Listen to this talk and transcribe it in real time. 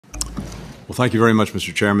Well, thank you very much,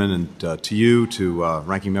 Mr. Chairman, and to you, to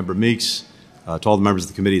Ranking Member Meeks, to all the members of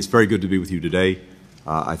the committee. It's very good to be with you today.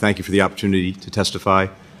 I thank you for the opportunity to testify,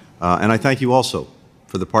 and I thank you also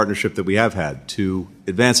for the partnership that we have had to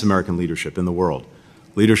advance American leadership in the world,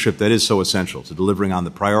 leadership that is so essential to delivering on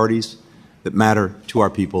the priorities that matter to our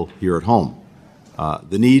people here at home.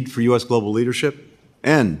 The need for U.S. global leadership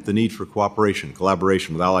and the need for cooperation,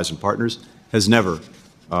 collaboration with allies and partners has never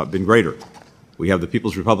been greater. We have the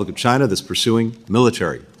People's Republic of China that's pursuing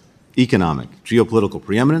military, economic, geopolitical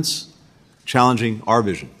preeminence, challenging our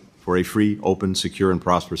vision for a free, open, secure, and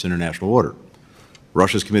prosperous international order.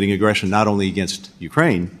 Russia's committing aggression not only against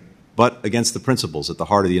Ukraine, but against the principles at the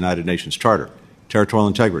heart of the United Nations Charter: territorial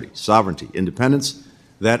integrity, sovereignty, independence,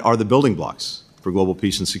 that are the building blocks for global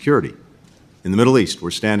peace and security. In the Middle East, we're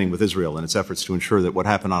standing with Israel in its efforts to ensure that what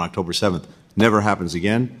happened on October 7th never happens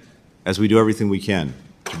again, as we do everything we can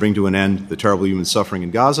to bring to an end the terrible human suffering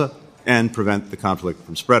in Gaza and prevent the conflict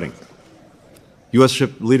from spreading. U.S.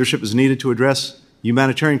 leadership is needed to address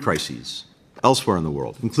humanitarian crises elsewhere in the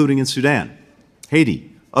world, including in Sudan,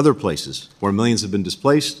 Haiti, other places where millions have been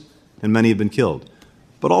displaced and many have been killed,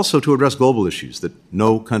 but also to address global issues that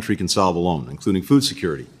no country can solve alone, including food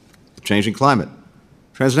security, the changing climate,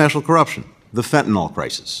 transnational corruption, the fentanyl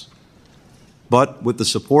crisis. But with the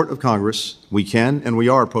support of Congress, we can and we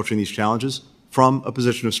are approaching these challenges from a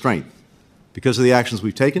position of strength. Because of the actions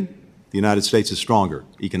we've taken, the United States is stronger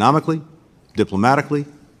economically, diplomatically,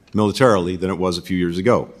 militarily than it was a few years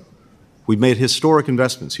ago. We've made historic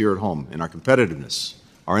investments here at home in our competitiveness,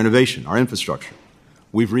 our innovation, our infrastructure.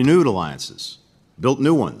 We've renewed alliances, built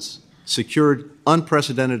new ones, secured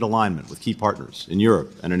unprecedented alignment with key partners in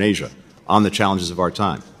Europe and in Asia on the challenges of our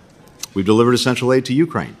time. We've delivered essential aid to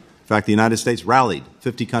Ukraine. In fact, the United States rallied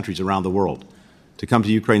 50 countries around the world to come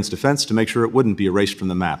to Ukraine's defense to make sure it wouldn't be erased from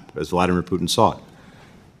the map, as Vladimir Putin saw it.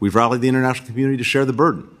 We've rallied the international community to share the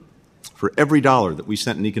burden. For every dollar that we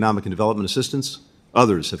sent in economic and development assistance,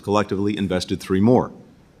 others have collectively invested 3 more.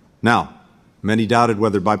 Now, many doubted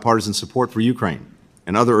whether bipartisan support for Ukraine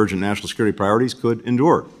and other urgent national security priorities could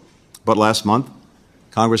endure. But last month,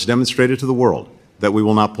 Congress demonstrated to the world that we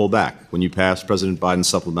will not pull back when you pass President Biden's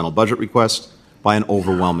supplemental budget request by an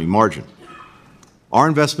overwhelming margin. Our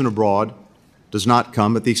investment abroad does not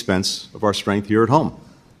come at the expense of our strength here at home.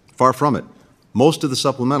 Far from it. Most of the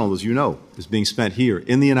supplemental, as you know, is being spent here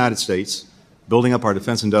in the United States, building up our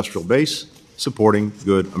defense industrial base, supporting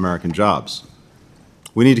good American jobs.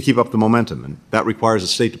 We need to keep up the momentum, and that requires a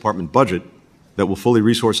State Department budget that will fully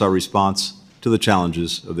resource our response to the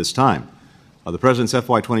challenges of this time. The President's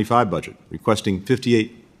FY25 budget, requesting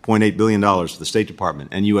 $58.8 billion for the State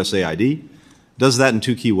Department and USAID, does that in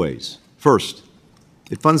 2 key ways. First,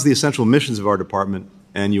 it funds the essential missions of our department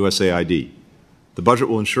and USAID. The budget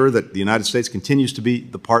will ensure that the United States continues to be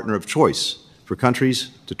the partner of choice for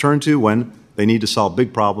countries to turn to when they need to solve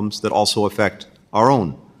big problems that also affect our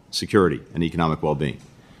own security and economic well-being.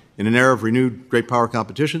 In an era of renewed great power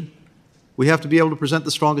competition, we have to be able to present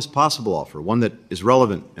the strongest possible offer, one that is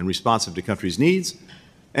relevant and responsive to countries' needs,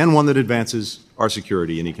 and one that advances our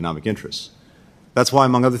security and economic interests. That's why,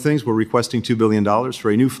 among other things, we're requesting $2 billion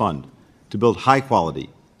for a new fund to build high-quality,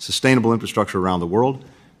 sustainable infrastructure around the world.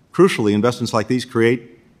 Crucially, investments like these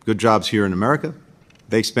create good jobs here in America.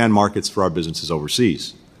 They expand markets for our businesses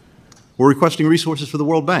overseas. We're requesting resources for the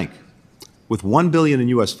World Bank. With $1 billion in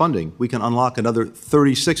U.S. funding, we can unlock another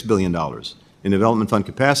 $36 billion in development fund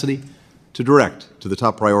capacity to direct to the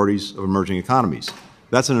top priorities of emerging economies.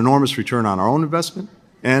 That's an enormous return on our own investment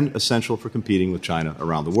and essential for competing with China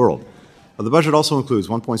around the world. The budget also includes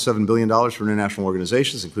 $1.7 billion for international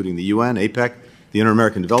organizations, including the UN, APEC, the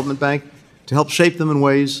Inter-American Development Bank, to help shape them in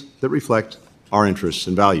ways that reflect our interests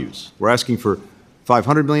and values. We're asking for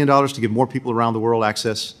 $500 million to give more people around the world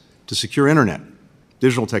access to secure internet,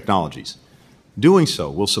 digital technologies. Doing so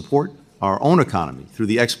will support our own economy through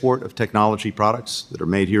the export of technology products that are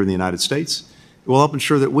made here in the United States. It will help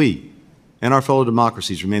ensure that we and our fellow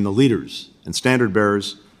democracies remain the leaders and standard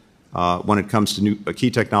bearers when it comes to new, key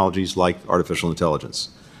technologies like artificial intelligence.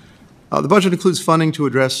 The budget includes funding to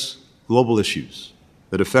address global issues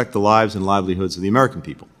that affect the lives and livelihoods of the American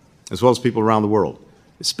people, as well as people around the world,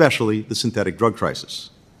 especially the synthetic drug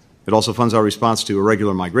crisis. It also funds our response to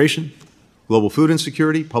irregular migration, global food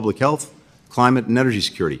insecurity, public health, climate and energy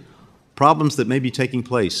security, problems that may be taking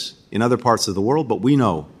place in other parts of the world, but we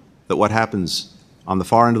know that what happens on the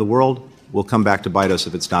far end of the world will come back to bite us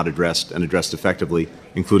if it's not addressed and addressed effectively,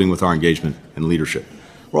 including with our engagement and leadership.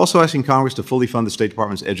 We're also asking Congress to fully fund the State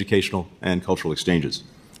Department's educational and cultural exchanges.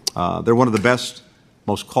 They're one of the best,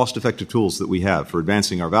 most cost-effective tools that we have for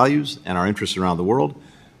advancing our values and our interests around the world.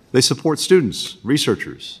 They support students,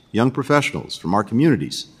 researchers, young professionals from our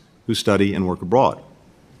communities who study and work abroad.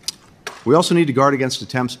 We also need to guard against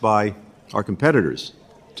attempts by our competitors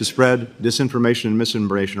to spread disinformation and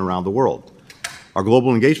misinformation around the world. Our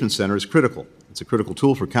Global Engagement Center is critical. It's a critical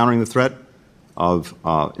tool for countering the threat of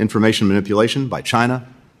information manipulation by China,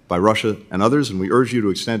 by Russia, and others, and we urge you to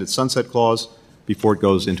extend its sunset clause before it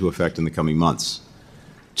goes into effect in the coming months.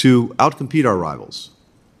 To outcompete our rivals,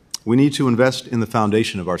 we need to invest in the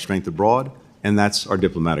foundation of our strength abroad, and that's our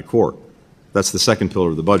diplomatic corps. That's the second pillar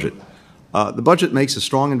of the budget. The budget makes a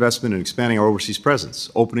strong investment in expanding our overseas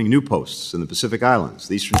presence, opening new posts in the Pacific Islands,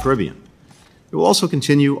 the Eastern Caribbean. It will also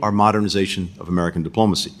continue our modernization of American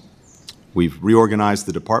diplomacy. We've reorganized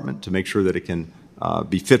the department to make sure that it can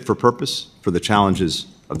be fit for purpose for the challenges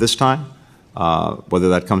of this time, whether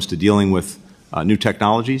that comes to dealing with new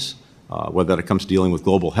technologies, whether that comes to dealing with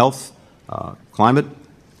global health, climate,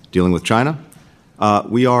 dealing with China.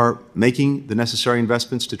 We are making the necessary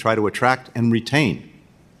investments to try to attract and retain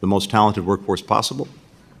the most talented workforce possible.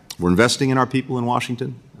 We're investing in our people in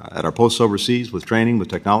Washington, at our posts overseas, with training, with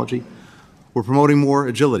technology. We're promoting more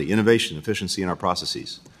agility, innovation, efficiency in our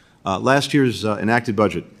processes. Last year's enacted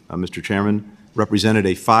budget, Mr. Chairman, represented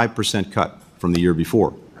a 5% cut from the year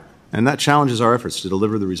before. And that challenges our efforts to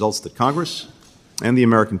deliver the results that Congress and the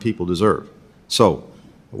American people deserve. So,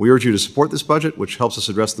 we urge you to support this budget, which helps us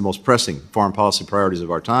address the most pressing foreign policy priorities of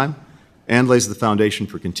our time and lays the foundation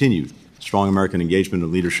for continued strong American engagement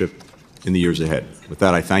and leadership in the years ahead. With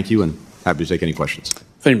that, I thank you and happy to take any questions.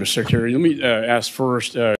 Thank you, Mr. Secretary. Let me ask first,